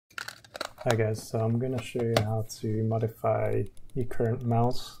Hi guys, so I'm going to show you how to modify your current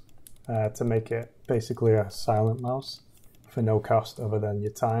mouse to make it basically a silent mouse for no cost other than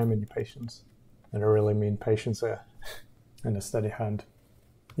your time and your patience. And I really mean patience here and a steady hand.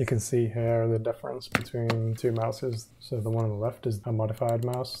 You can see here the difference between two mouses. So the one on the left is a modified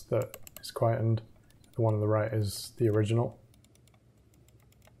mouse that is quietened. The one on the right is the original.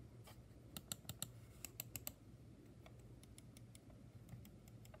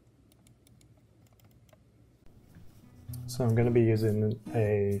 So I'm going to be using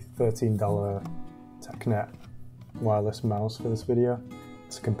a $13 Tecknet wireless mouse for this video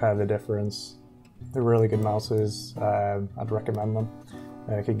to compare the difference. They're really good mouses, I'd recommend them.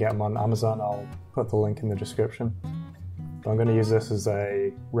 You can get them on Amazon, I'll put the link in the description. But I'm going to use this as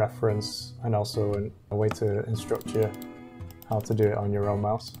a reference and also a way to instruct you how to do it on your own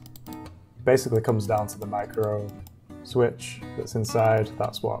mouse. Basically it comes down to the micro switch that's inside.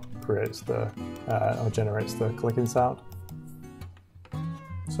 That's what creates the or generates the clicking sound.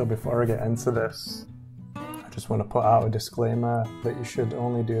 So before I get into this, I just want to put out a disclaimer that you should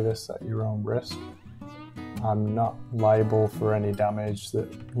only do this at your own risk. I'm not liable for any damage that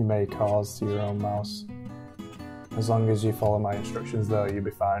you may cause to your own mouse. As long as you follow my instructions though, you'll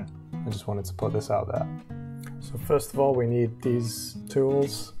be fine. I just wanted to put this out there. So first of all, we need these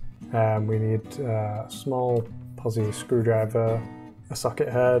tools. We need a small pozi screwdriver, a socket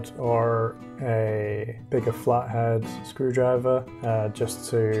head or a bigger flathead screwdriver just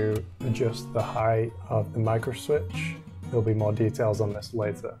to adjust the height of the microswitch. There'll be more details on this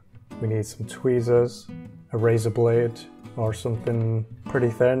later. We need some tweezers, a razor blade or something pretty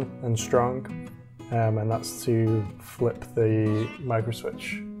thin and strong, and that's to flip the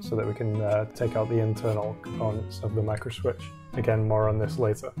microswitch so that we can take out the internal components of the microswitch. Again, more on this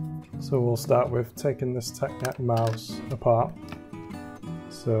later. So we'll start with taking this Tecknet mouse apart.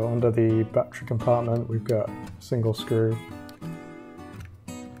 So under the battery compartment we've got a single screw.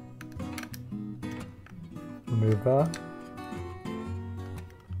 Remove that.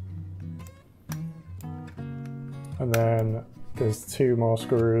 And then there's two more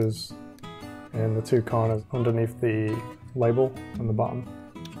screws in the two corners underneath the label on the bottom.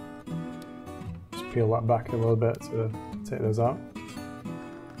 Just peel that back a little bit to take those out.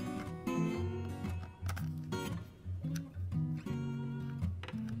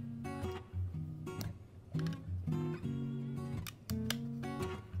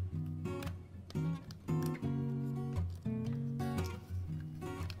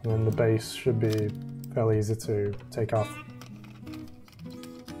 And then the base should be fairly easy to take off.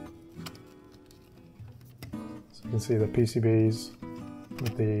 So you can see the PCBs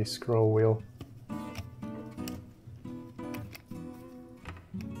with the scroll wheel.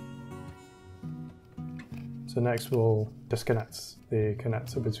 So next we'll disconnect the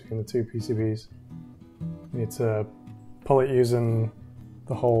connector between the two PCBs. You need to pull it using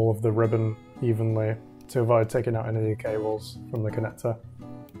the whole of the ribbon evenly to avoid taking out any cables from the connector.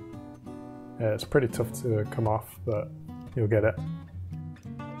 It's pretty tough to come off, but you'll get it.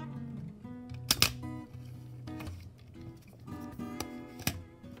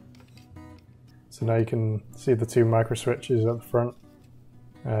 So now you can see the two micro switches at the front.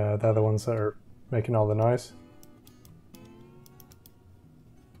 They're the ones that are making all the noise.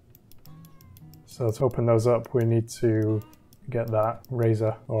 So to open those up, we need to get that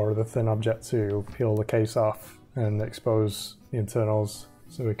razor or the thin object to peel the case off and expose the internals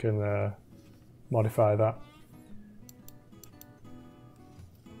so we can modify that.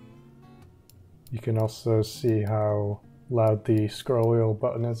 You can also see how loud the scroll wheel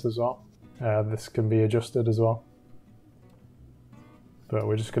button is as well. This can be adjusted as well. But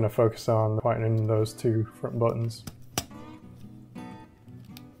we're just going to focus on pointing those two front buttons.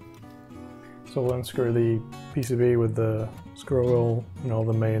 So we'll unscrew the PCB with the scroll wheel and all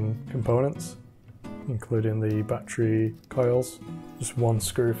the main components, including the battery coils. Just one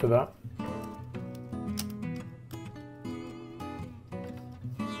screw for that.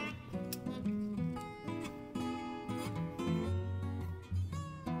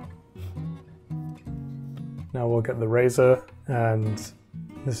 Now we'll get the razor, and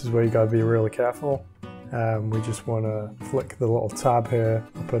this is where you gotta be really careful. We just want to flick the little tab here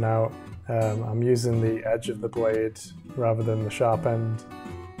up and out. I'm using the edge of the blade rather than the sharp end,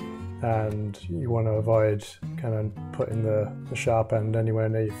 and you want to avoid kind of putting the sharp end anywhere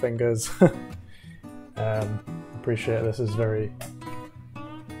near your fingers. Appreciate this is very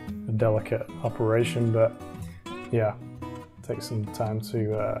a delicate operation, but yeah, take some time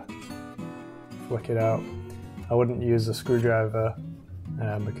to flick it out. I wouldn't use a screwdriver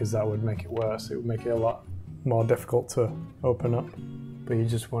because that would make it worse. It would make it a lot more difficult to open up. but you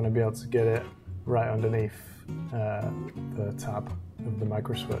just want to be able to get it right underneath the tab of the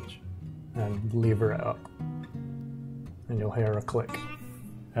microswitch and lever it up, and you'll hear a click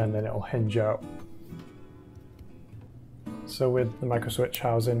and then it'll hinge out. So with the microswitch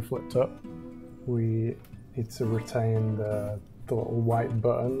housing flipped up, we need to retain the little white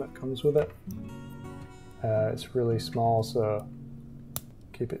button that comes with it. It's really small, so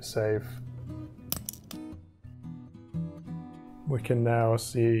keep it safe. We can now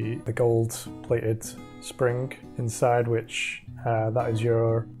see the gold plated spring inside, which that is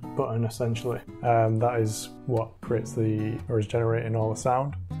your button essentially. That is what creates or is generating all the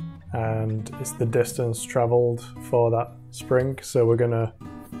sound, and it's the distance traveled for that spring. So we're going to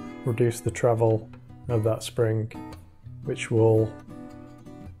reduce the travel of that spring, which will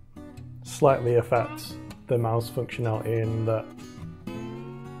slightly affect the mouse functionality in that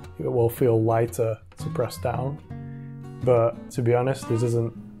it will feel lighter to press down. But to be honest, this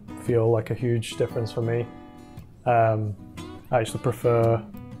doesn't feel like a huge difference for me. I actually prefer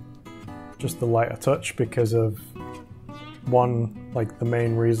just the lighter touch because of one, like the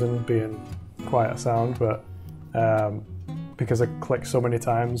main reason being quiet sound, but because I click so many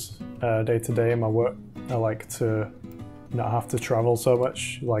times day to day in my work, I like to not have to travel so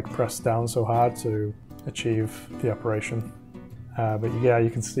much, like press down so hard to achieve the operation. But yeah, you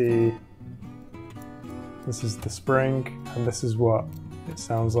can see this is the spring, and this is what it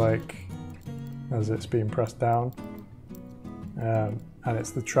sounds like as it's being pressed down. And it's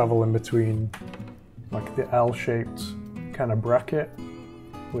the travel in between, like the L-shaped kind of bracket,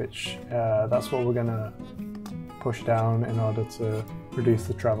 which that's what we're gonna push down in order to reduce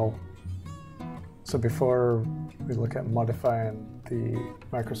the travel. So before we look at modifying the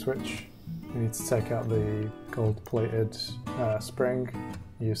microswitch, we need to take out the gold-plated spring.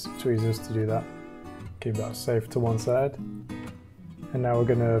 Use tweezers to do that. Keep that safe to one side. And now we're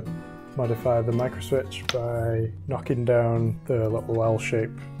going to modify the microswitch by knocking down the little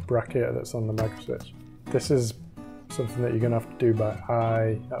L-shaped bracket that's on the microswitch. This is something that you're going to have to do by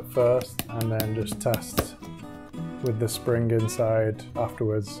eye at first, and then just test with the spring inside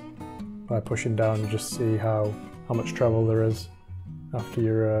afterwards by pushing down and just see how much travel there is after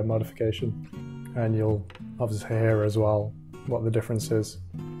your modification. And you'll obviously hear as well what the difference is.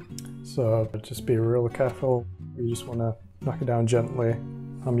 So just be real careful. You just want to knock it down gently.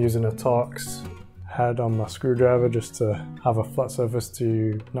 I'm using a Torx head on my screwdriver just to have a flat surface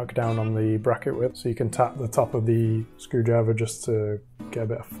to knock down on the bracket with. So you can tap the top of the screwdriver just to get a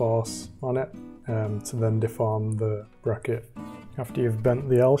bit of force on it to then deform the bracket. After you've bent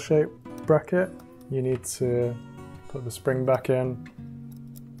the L-shaped bracket, you need to put the spring back in.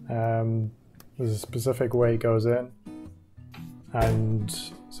 There's a specific way it goes in, and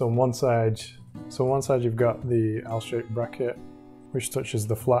so on one side you've got the L-shaped bracket, which touches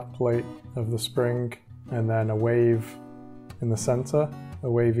the flat plate of the spring, and then a wave in the center, a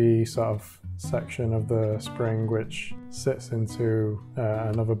wavy sort of section of the spring which sits into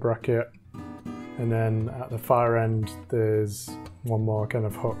another bracket, and then at the far end there's one more kind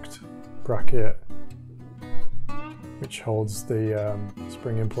of hooked bracket which holds the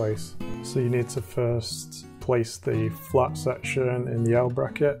spring in place. So you need to first place the flat section in the L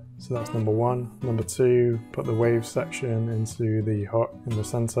bracket, so that's number one. Number two, put the wave section into the hook in the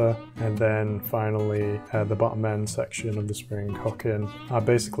center, and then finally the bottom end section of the spring hook in. I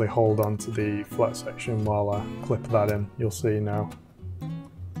basically hold on to the flat section while I clip that in. You'll see now.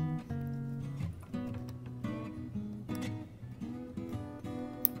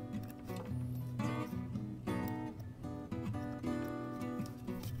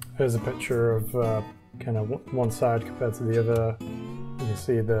 Here's a picture of kind of one side compared to the other. You can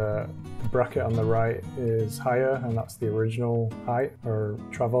see the bracket on the right is higher, and that's the original height or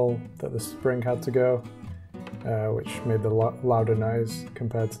travel that the spring had to go, which made the louder noise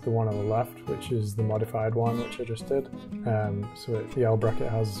compared to the one on the left, which is the modified one, which I just did. So the L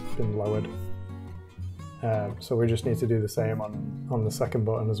bracket has been lowered. So we just need to do the same on the second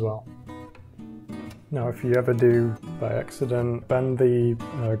button as well. Now if you ever do by accident bend the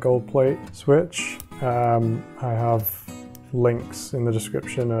gold plate switch, I have links in the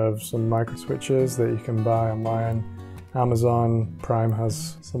description of some microswitches that you can buy online. Amazon Prime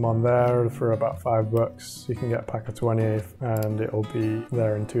has some on there for about $5. You can get a pack of 20 and it'll be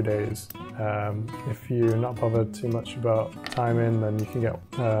there in 2 days. If you're not bothered too much about timing, then you can get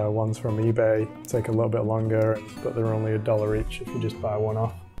ones from eBay. Take a little bit longer, but they're only $1 each if you just buy one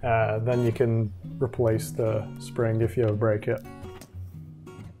off. Then you can replace the spring if you ever break it.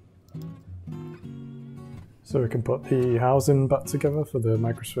 So we can put the housing back together for the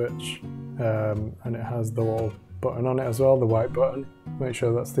microswitch, and it has the little button on it as well, the white button. Make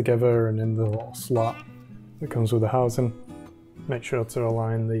sure that's together and in the little slot that comes with the housing. Make sure to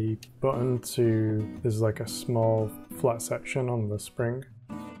align the button to, there's like a small flat section on the spring.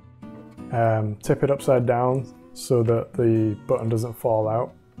 Tip it upside down so that the button doesn't fall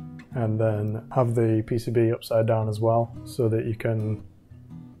out, and then have the PCB upside down as well so that you can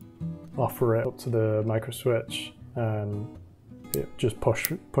offer it up to the microswitch and it just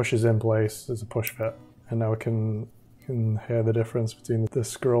pushes in place as a push fit. And now we can hear the difference between the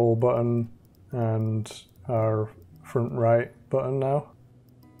scroll button and our front right button now.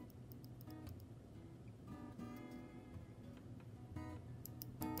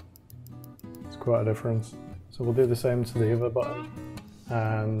 It's quite a difference. So we'll do the same to the other button,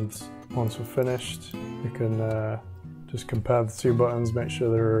 and once we're finished we can just compare the two buttons, make sure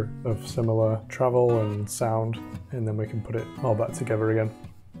they're of similar travel and sound, and then we can put it all back together again.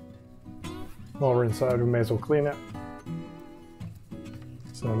 While we're inside, we may as well clean it.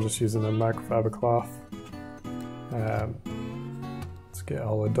 So I'm just using a microfiber cloth. Let's get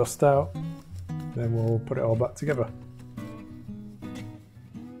all the dust out, then we'll put it all back together.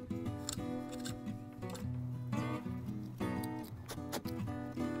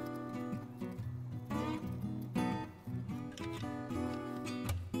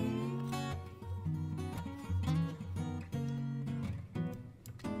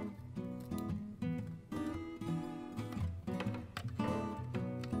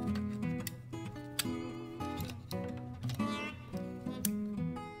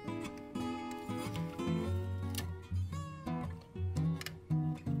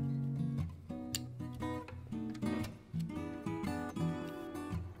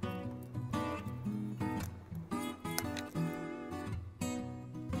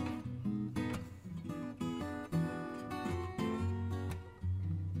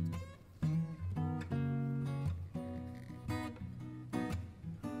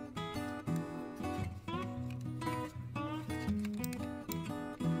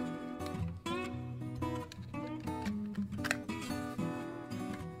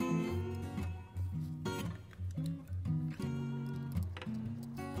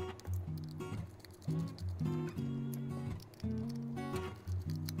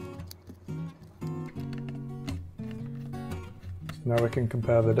 Now we can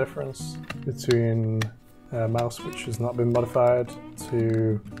compare the difference between a mouse which has not been modified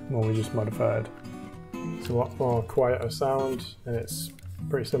to one we just modified. It's a lot more quieter sound, and it's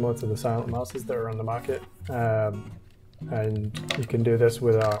pretty similar to the silent mouses that are on the market. And you can do this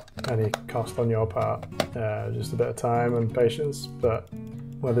without any cost on your part, just a bit of time and patience, but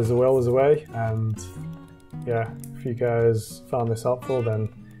where there's a will, there's a way. And yeah, if you guys found this helpful, then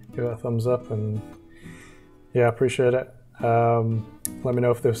give it a thumbs up, and yeah, appreciate it. Let me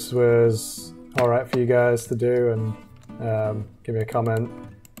know if this was alright for you guys to do, and give me a comment.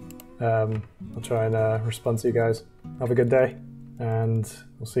 I'll try and respond to you guys. Have a good day, and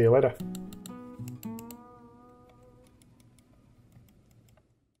we'll see you later.